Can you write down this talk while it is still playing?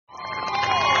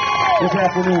This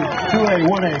afternoon's 2A,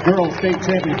 1A Girls State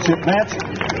Championship match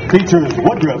features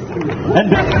Woodruff and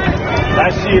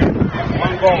last year,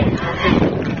 one goal,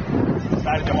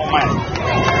 decided the whole match.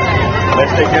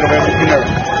 Let's take care of everything else.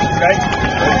 Okay?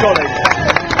 Let's go, ladies.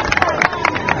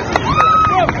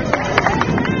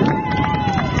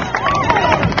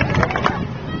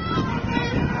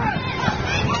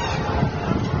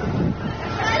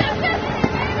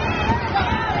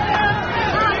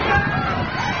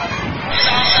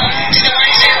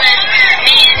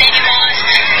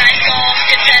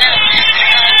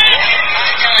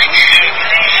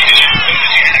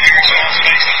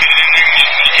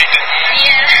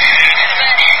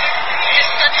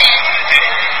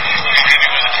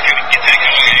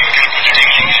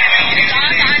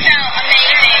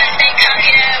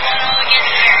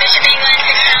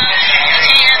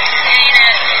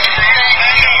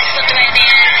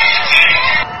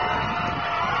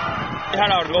 We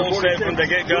had our goal set from the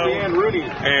get-go, and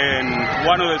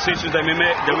one of the decisions that we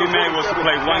made was to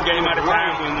play one game at a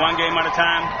time, win one game at a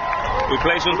time. We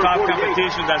played some tough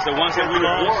competitions. That's the ones that we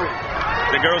lost.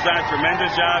 The girls done a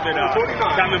tremendous job at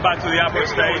coming back to the upper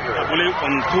state. I believe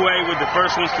on 2A with the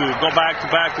first ones to go back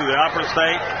to the upper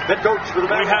state. We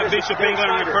have Bishop England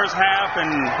in the first half,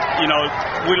 and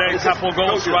we let a couple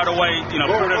goals right away,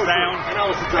 put us down.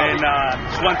 And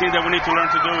one thing that we need to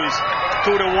learn to do is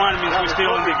 2-1 means we're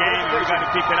still in the game, and we got to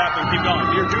pick it up and keep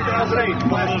going. Year 2008,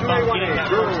 Class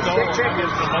 2A, Girls State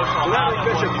Champions,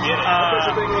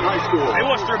 Bishop England High School. It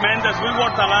was tremendous. We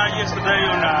worked a lot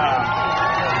yesterday on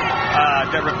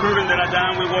the recruiting that I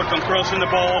done. We worked on crossing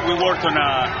the ball. We worked on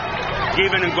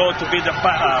give and go to beat the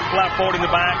flat forward in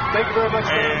the back. Thank you very much.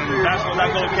 And that's what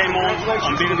that goal came on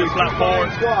beating the flat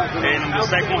forward. And in the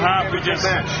second half, we just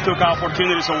took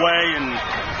opportunities away. And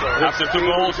after 2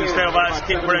 goals, instead of us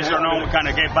keep pressure on, we kind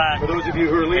of get back. For those of you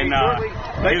who are leaving shortly,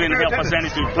 they didn't help us any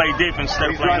to play defense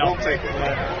instead of playing up.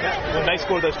 When they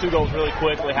scored those 2 goals really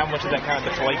quickly, how much did that kind of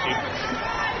deflate you?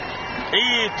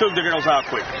 He took the girls out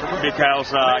quick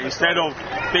because instead of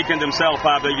picking themselves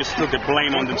up, they just took the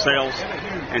blame on themselves,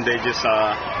 and they just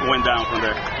went down from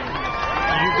there.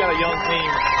 You've got a young team.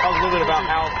 Tell us a little bit about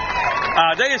how...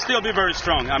 They still be very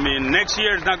strong. I mean, next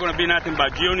year is not going to be nothing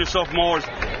but junior sophomores.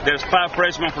 There's 5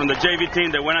 freshmen from the JV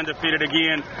team that went undefeated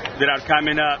again that are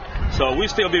coming up. So we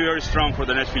still be very strong for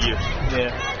the next few years.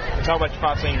 Yeah. Talk about your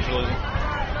 5 seniors losing.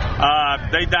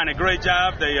 They done a great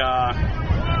job. They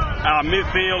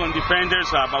midfield and defenders,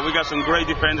 but we got some great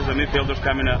defenders and midfielders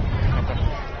coming up. Okay.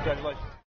 Congratulations.